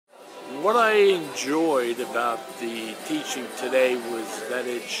What I enjoyed about the teaching today was that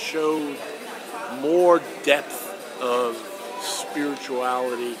it showed more depth of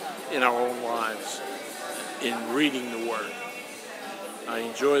spirituality in our own lives in reading the Word. I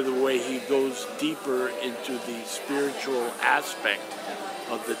enjoy the way he goes deeper into the spiritual aspect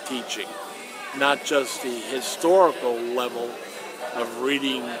of the teaching, not just the historical level of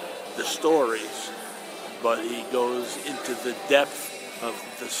reading the stories, but he goes into the depth of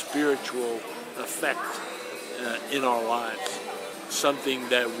the spiritual effect in our lives. Something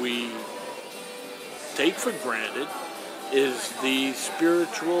that we take for granted is the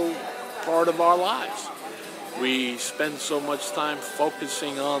spiritual part of our lives. We spend so much time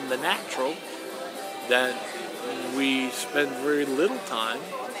focusing on the natural that we spend very little time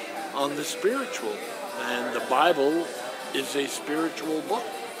on the spiritual. And the Bible is a spiritual book.